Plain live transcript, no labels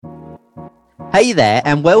Hey there,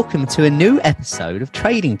 and welcome to a new episode of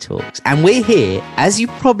Trading Talks. And we're here, as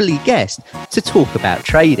you've probably guessed, to talk about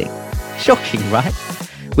trading. Shocking, right?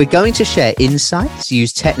 We're going to share insights,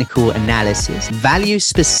 use technical analysis, value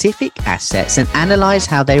specific assets, and analyze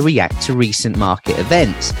how they react to recent market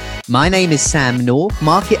events. My name is Sam North,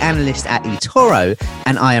 market analyst at eToro,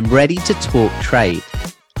 and I am ready to talk trade.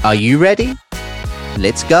 Are you ready?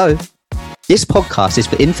 Let's go. This podcast is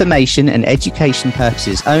for information and education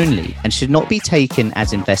purposes only and should not be taken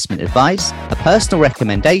as investment advice, a personal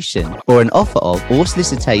recommendation, or an offer of or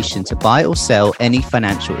solicitation to buy or sell any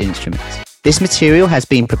financial instruments. This material has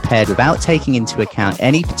been prepared without taking into account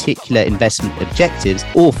any particular investment objectives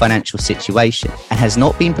or financial situation and has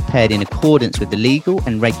not been prepared in accordance with the legal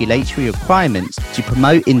and regulatory requirements to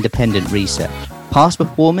promote independent research. Past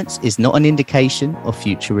performance is not an indication of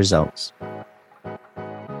future results.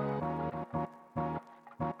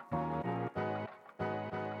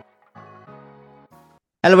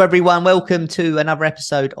 Hello, everyone. Welcome to another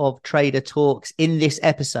episode of Trader Talks. In this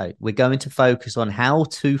episode, we're going to focus on how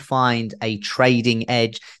to find a trading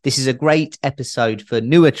edge. This is a great episode for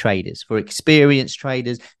newer traders, for experienced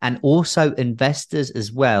traders, and also investors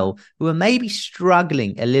as well, who are maybe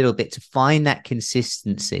struggling a little bit to find that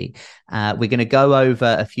consistency. We're going to go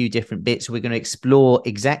over a few different bits. We're going to explore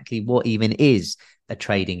exactly what even is a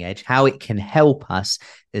trading edge, how it can help us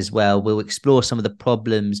as well. We'll explore some of the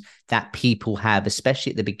problems that people have,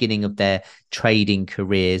 especially at the beginning of their trading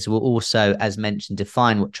careers. We'll also, as mentioned,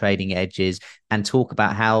 define what trading edge is and talk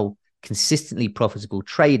about how consistently profitable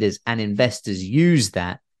traders and investors use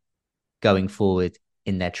that going forward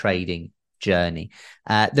in their trading journey.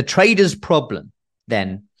 The trader's problem,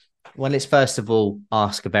 then, well, let's first of all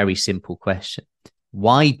ask a very simple question.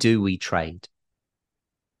 Why do we trade?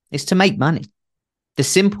 It's to make money. The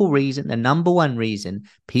simple reason, the number one reason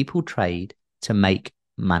people trade to make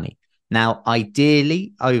money. Now,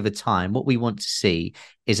 ideally, over time, what we want to see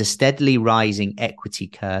is a steadily rising equity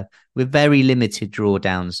curve with very limited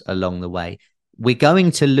drawdowns along the way. We're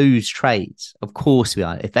going to lose trades. Of course we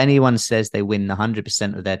are. If anyone says they win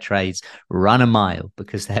 100% of their trades, run a mile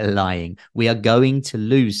because they're lying. We are going to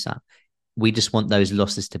lose some. We just want those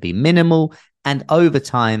losses to be minimal and over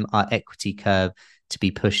time, our equity curve to be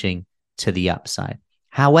pushing to the upside.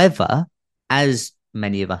 However, as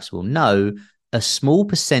many of us will know, a small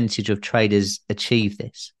percentage of traders achieve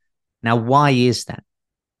this. Now, why is that?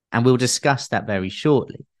 And we'll discuss that very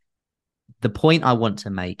shortly. The point I want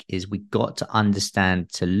to make is we've got to understand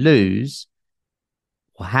to lose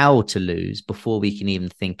or how to lose before we can even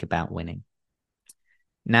think about winning.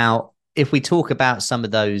 Now, if we talk about some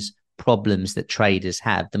of those problems that traders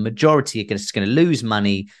have, the majority are just going to lose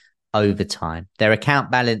money over time. Their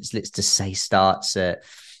account balance, let's just say, starts at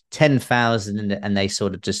 10,000 and they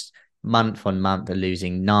sort of just month on month are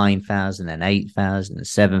losing 9,000 and 8,000 and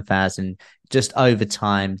 7,000. Just over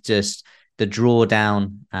time, just the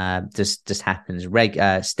drawdown just happens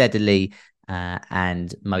steadily.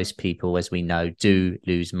 And most people, as we know, do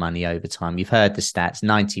lose money over time. You've heard the stats,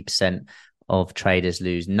 90% of traders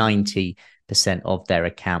lose 90% of their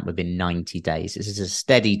account within 90 days. This is a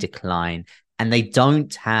steady decline. And they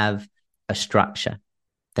don't have a structure.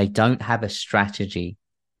 They don't have a strategy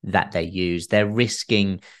that they use. They're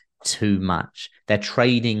risking too much. They're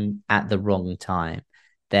trading at the wrong time.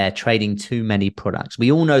 They're trading too many products.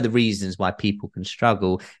 We all know the reasons why people can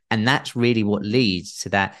struggle. And that's really what leads to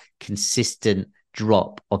that consistent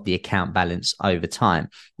drop of the account balance over time.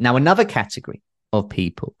 Now, another category of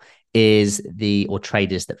people or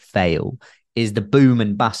traders that fail is the boom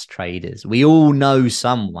and bust traders. We all know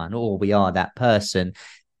someone, or we are that person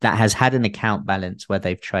that has had an account balance where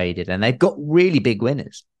they've traded and they've got really big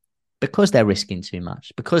winners because they're risking too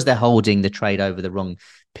much, because they're holding the trade over the wrong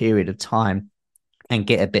period of time and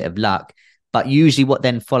get a bit of luck. But usually what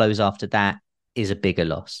then follows after that is a bigger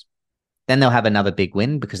loss. Then they'll have another big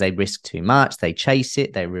win because they risk too much. They chase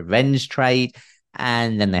it, they revenge trade.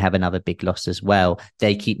 And then they have another big loss as well.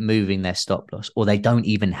 They keep moving their stop loss, or they don't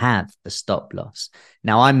even have a stop loss.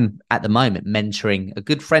 Now, I'm at the moment mentoring a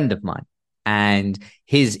good friend of mine, and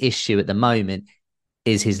his issue at the moment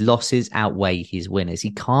is his losses outweigh his winners.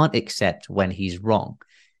 He can't accept when he's wrong.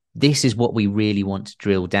 This is what we really want to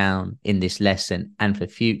drill down in this lesson and for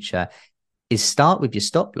future is start with your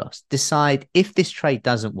stop loss. Decide if this trade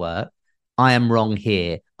doesn't work, I am wrong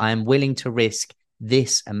here. I am willing to risk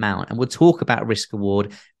this amount. And we'll talk about risk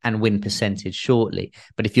reward and win percentage shortly.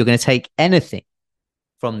 But if you're going to take anything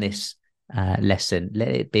from this lesson, let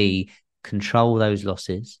it be control those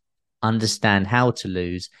losses, understand how to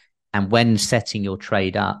lose. And when setting your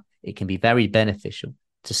trade up, it can be very beneficial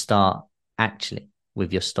to start actually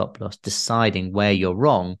with your stop loss, deciding where you're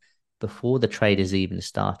wrong before the trade has even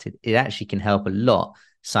started. It actually can help a lot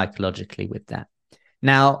psychologically with that.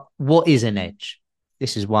 Now, what is an edge?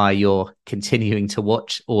 This is why you're continuing to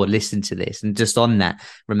watch or listen to this. And just on that,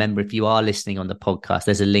 remember, if you are listening on the podcast,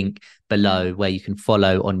 there's a link below where you can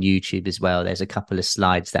follow on YouTube as well. There's a couple of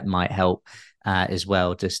slides that might help as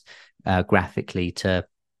well, just graphically to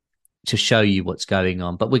show you what's going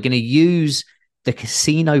on. But we're going to use the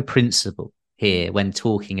casino principle here when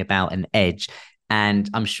talking about an edge. And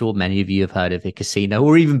I'm sure many of you have heard of a casino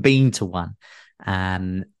or even been to one.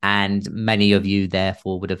 And many of you,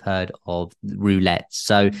 therefore, would have heard of roulette.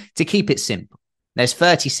 So to keep it simple, there's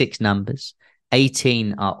 36 numbers,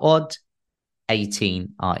 18 are odd,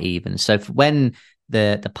 18 are even. So when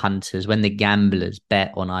the punters, when the gamblers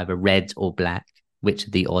bet on either red or black, which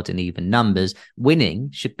are the odd and even numbers, winning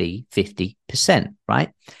should be 50%, right?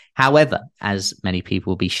 However, as many people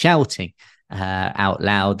will be shouting out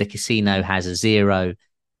loud, the casino has a 0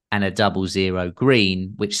 and a 00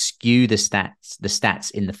 green, which skew the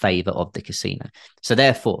stats in the favor of the casino. So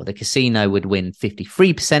therefore, the casino would win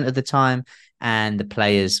 53% of the time, and the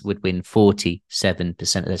players would win 47%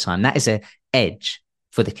 of the time. That is an edge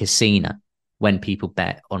for the casino when people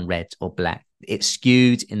bet on red or black. It's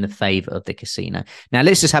skewed in the favor of the casino. Now,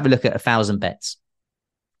 let's just have a look at 1,000 bets.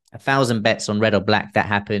 1,000 bets on red or black that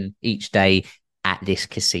happen each day at this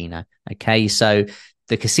casino. Okay, so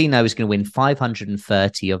the casino is going to win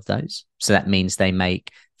 530 of those. So that means they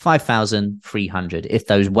make 5,300 if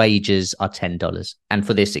those wagers are $10. And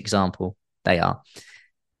for this example, they are.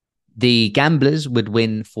 The gamblers would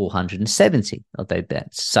win 470 of those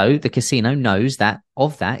bets. So the casino knows that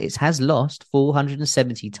of that, it has lost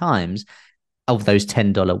 470 times of those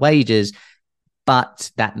 $10 wagers.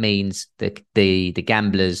 But that means the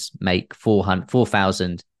gamblers make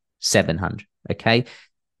 4,700. Okay.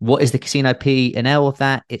 What is the casino P&L of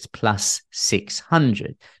that? It's plus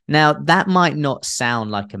 600. Now, that might not sound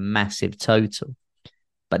like a massive total,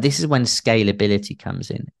 but this is when scalability comes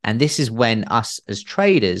in. And this is when us as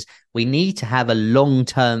traders, we need to have a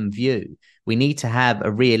long-term view. We need to have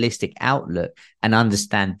a realistic outlook and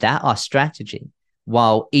understand that our strategy,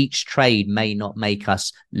 while each trade may not make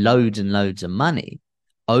us loads and loads of money,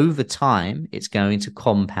 over time, it's going to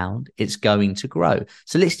compound, it's going to grow.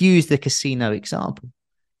 So let's use the casino example.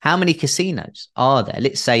 How many casinos are there?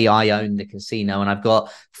 Let's say I own the casino and I've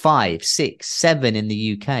got 5, 6, 7 in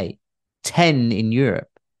the UK, 10 in Europe,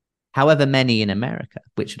 however many in America,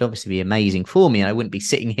 which would obviously be amazing for me. And I wouldn't be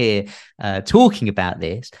sitting here talking about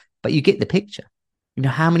this, but you get the picture. You know,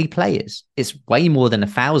 how many players? It's way more than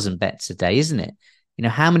 1,000 bets a day, isn't it? You know,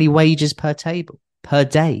 how many wagers per table, per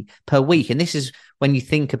day, per week? And this is when you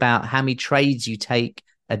think about how many trades you take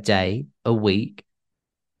a day, a week.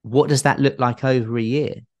 What does that look like over a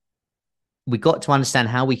year? We got to understand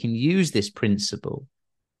how we can use this principle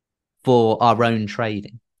for our own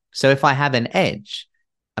trading. So if I have an edge,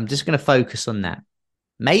 I'm just going to focus on that.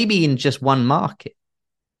 Maybe in just one market,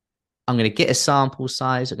 I'm going to get a sample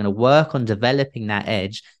size. I'm going to work on developing that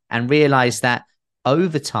edge and realize that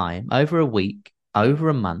over time, over a week, over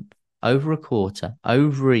a month, over a quarter,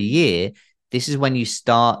 over a year, this is when you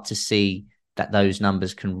start to see that those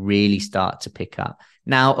numbers can really start to pick up.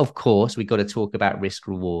 Now, of course, we've got to talk about risk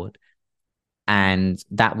reward, and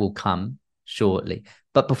that will come shortly.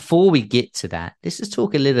 But before we get to that, let's just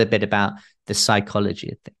talk a little bit about the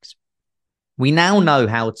psychology of things. We now know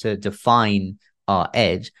how to define our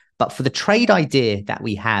edge, but for the trade idea that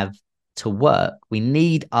we have to work, we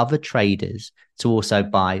need other traders to also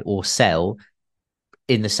buy or sell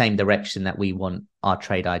in the same direction that we want our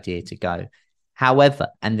trade idea to go. However,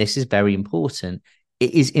 and this is very important,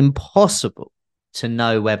 it is impossible to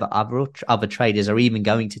know whether other traders are even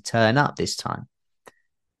going to turn up this time.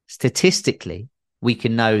 Statistically, we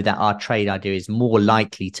can know that our trade idea is more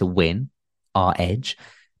likely to win our edge,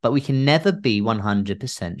 but we can never be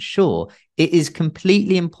 100% sure. It is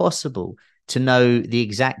completely impossible to know the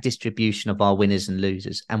exact distribution of our winners and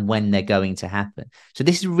losers and when they're going to happen. So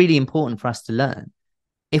this is really important for us to learn.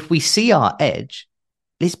 If we see our edge,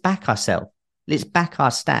 let's back ourselves. Let's back our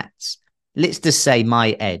stats. Let's just say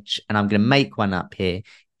my edge, and I'm going to make one up here,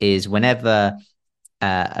 is whenever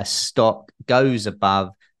a stock goes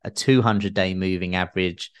above a 200-day moving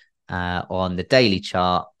average on the daily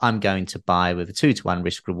chart, I'm going to buy with a 2-to-1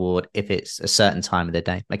 risk reward if it's a certain time of the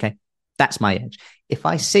day. Okay, that's my edge. If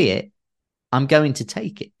I see it, I'm going to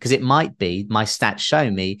take it because it might be my stats show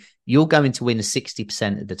me you're going to win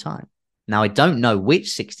 60% of the time. Now, I don't know which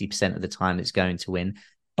 60% of the time it's going to win,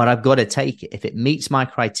 but I've got to take it. If it meets my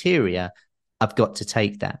criteria, I've got to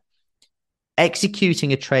take that.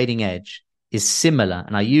 Executing a trading edge is similar,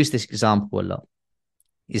 and I use this example a lot.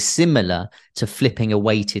 is similar to flipping a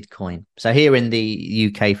weighted coin. So here in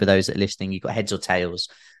the UK, for those that are listening, you've got heads or tails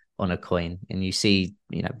on a coin, and you see,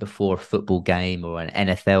 before a football game or an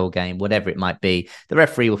NFL game, whatever it might be, the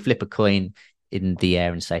referee will flip a coin in the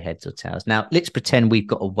air and say heads or tails. Now, let's pretend we've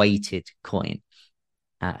got a weighted coin.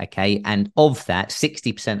 Okay. And of that,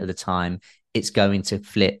 60% of the time, it's going to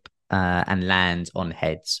flip and land on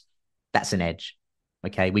heads. That's an edge.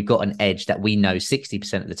 Okay. We've got an edge that we know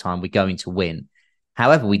 60% of the time we're going to win.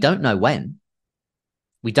 However, we don't know when.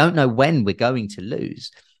 We don't know when we're going to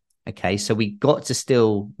lose. Okay. So we got to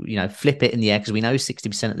still, flip it in the air because we know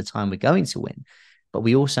 60% of the time we're going to win. But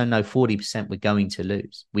we also know 40% we're going to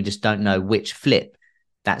lose. We just don't know which flip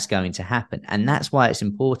that's going to happen. And that's why it's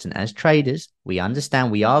important as traders. We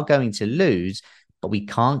understand we are going to lose, but we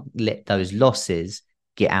can't let those losses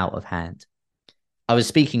get out of hand. I was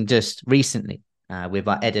speaking just recently with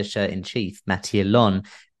our editor-in-chief, Mathieu Lon,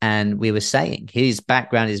 and we were saying his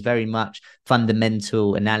background is very much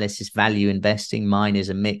fundamental analysis, value investing. Mine is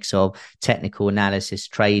a mix of technical analysis,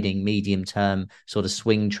 trading, medium-term sort of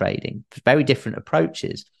swing trading. Very different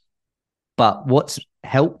approaches. But what's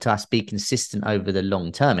helped us be consistent over the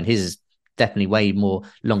long term, and his is definitely way more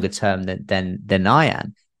longer term than I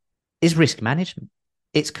am, is risk management.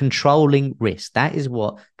 It's controlling risk. That is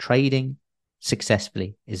what trading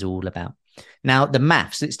successfully is all about. Now, the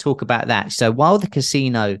maths, let's talk about that. So while the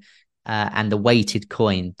casino and the weighted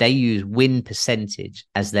coin, they use win percentage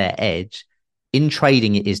as their edge, in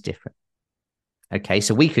trading, it is different. Okay,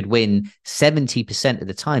 so we could win 70% of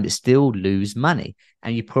the time, but still lose money.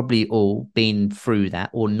 And you've probably all been through that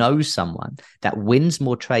or know someone that wins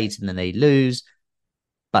more trades than they lose,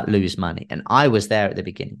 but lose money. And I was there at the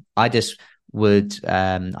beginning. I just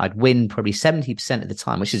I'd win probably 70% of the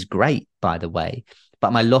time, which is great, by the way,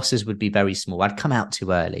 but my losses would be very small. I'd come out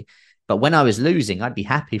too early. But when I was losing, I'd be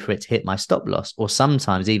happy for it to hit my stop loss or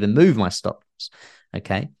sometimes even move my stop loss.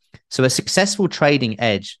 Okay. So a successful trading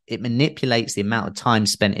edge, it manipulates the amount of time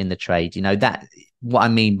spent in the trade. That what I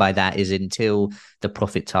mean by that is until the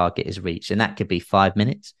profit target is reached. And that could be 5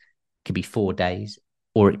 minutes, could be 4 days,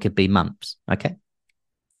 or it could be months. Okay.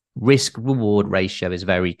 Risk reward ratio is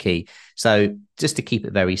very key. So just to keep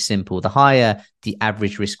it very simple, the higher the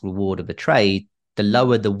average risk reward of a trade, the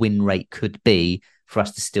lower the win rate could be for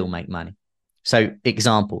us to still make money. So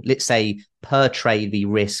example, let's say per trade, we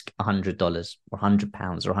risk $100 or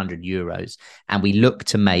 £100 or €100, and we look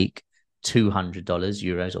to make $200,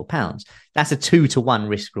 euros or pounds. That's a 2-to-1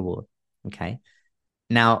 risk reward. Okay.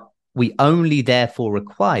 Now we only therefore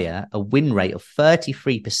require a win rate of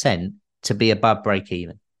 33% to be above break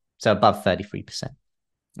even. So above 33%.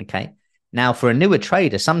 Okay. Now for a newer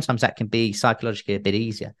trader, sometimes that can be psychologically a bit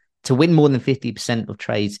easier. To win more than 50% of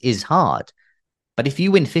trades is hard. But if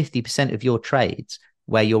you win 50% of your trades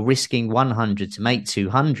where you're risking 100 to make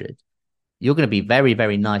 200, you're going to be very,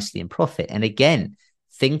 very nicely in profit. And again,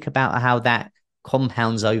 think about how that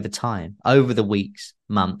compounds over time, over the weeks,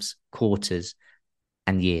 months, quarters,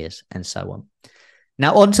 and years, and so on.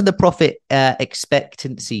 Now, onto the profit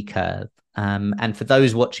expectancy curve. And for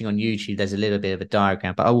those watching on YouTube, there's a little bit of a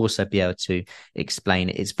diagram, but I'll also be able to explain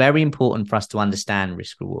it. It's very important for us to understand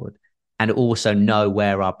risk reward and also know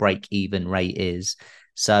where our break-even rate is.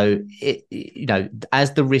 So,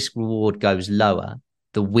 as the risk reward goes lower,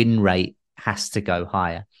 the win rate has to go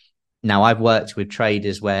higher. Now, I've worked with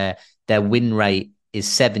traders where their win rate is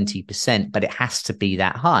 70%, but it has to be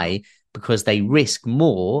that high because they risk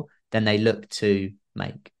more than they look to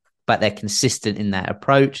make. But they're consistent in that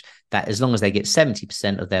approach that as long as they get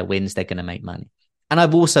 70% of their wins, they're going to make money. And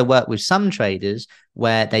I've also worked with some traders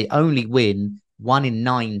where they only win 1 in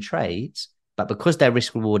 9 trades, but because their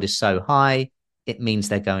risk reward is so high, it means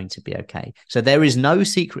they're going to be okay. So there is no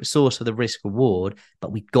secret source of the risk reward,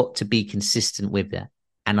 but we've got to be consistent with that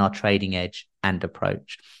and our trading edge and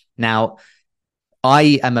approach. Now,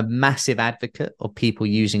 I am a massive advocate of people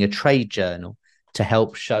using a trade journal to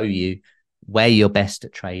help show you where you're best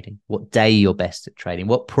at trading, what day you're best at trading,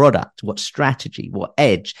 what product, what strategy, what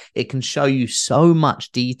edge. It can show you so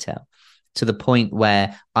much detail to the point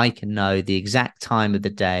where I can know the exact time of the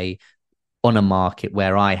day on a market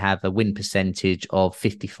where I have a win percentage of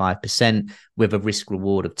 55% with a risk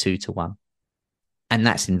reward of 2-to-1. And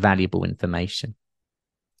that's invaluable information.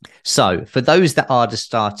 So for those that are just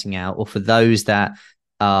starting out, or for those that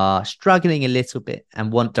are struggling a little bit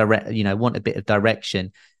and want a bit of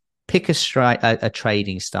direction, pick a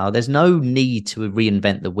trading style. There's no need to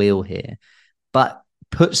reinvent the wheel here, but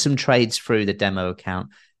put some trades through the demo account.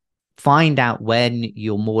 Find out when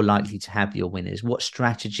you're more likely to have your winners, what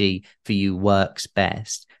strategy for you works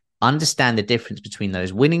best. Understand the difference between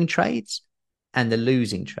those winning trades and the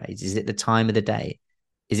losing trades. Is it the time of the day?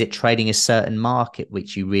 Is it trading a certain market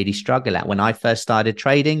which you really struggle at? When I first started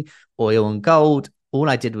trading oil and gold, all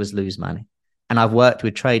I did was lose money. And I've worked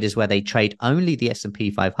with traders where they trade only the S&P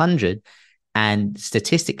 500, and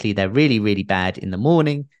statistically, they're really, really bad in the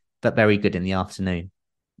morning, but very good in the afternoon.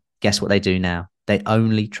 Guess what they do now? They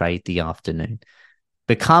only trade the afternoon.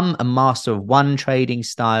 Become a master of one trading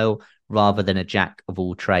style rather than a jack of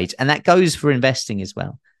all trades. And that goes for investing as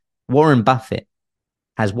well. Warren Buffett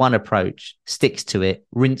has one approach, sticks to it,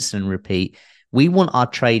 rinse and repeat. We want our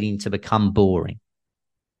trading to become boring.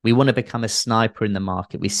 We want to become a sniper in the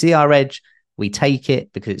market. We see our edge, we take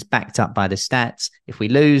it because it's backed up by the stats. If we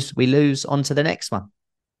lose on to the next one.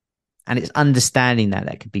 And it's understanding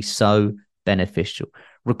that could be so beneficial.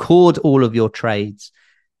 Record all of your trades,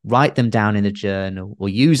 write them down in a journal or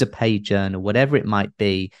use a paid journal, whatever it might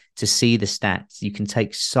be, to see the stats. You can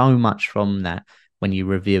take so much from that when you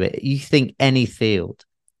review it. You think any field,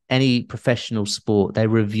 any professional sport, they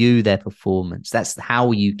review their performance. That's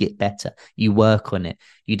how you get better. You work on it.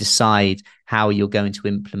 You decide how you're going to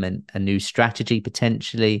implement a new strategy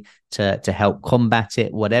potentially to help combat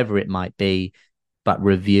it, whatever it might be. But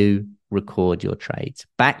review, record your trades,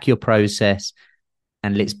 back your process,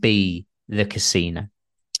 and let's be the casino.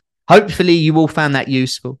 Hopefully you all found that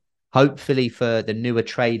useful. Hopefully for the newer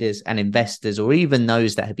traders and investors, or even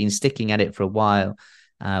those that have been sticking at it for a while,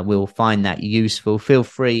 will find that useful. Feel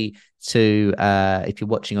free to, if you're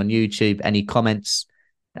watching on YouTube, any comments,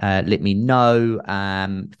 let me know.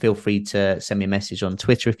 Feel free to send me a message on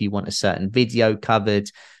Twitter if you want a certain video covered.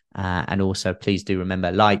 And also, please do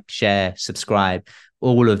remember, like, share, subscribe,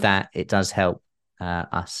 all of that. It does help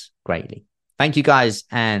us greatly. Thank you guys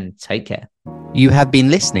and take care. You have been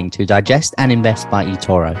listening to Digest and Invest by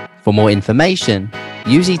eToro. For more information,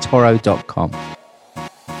 use eToro.com.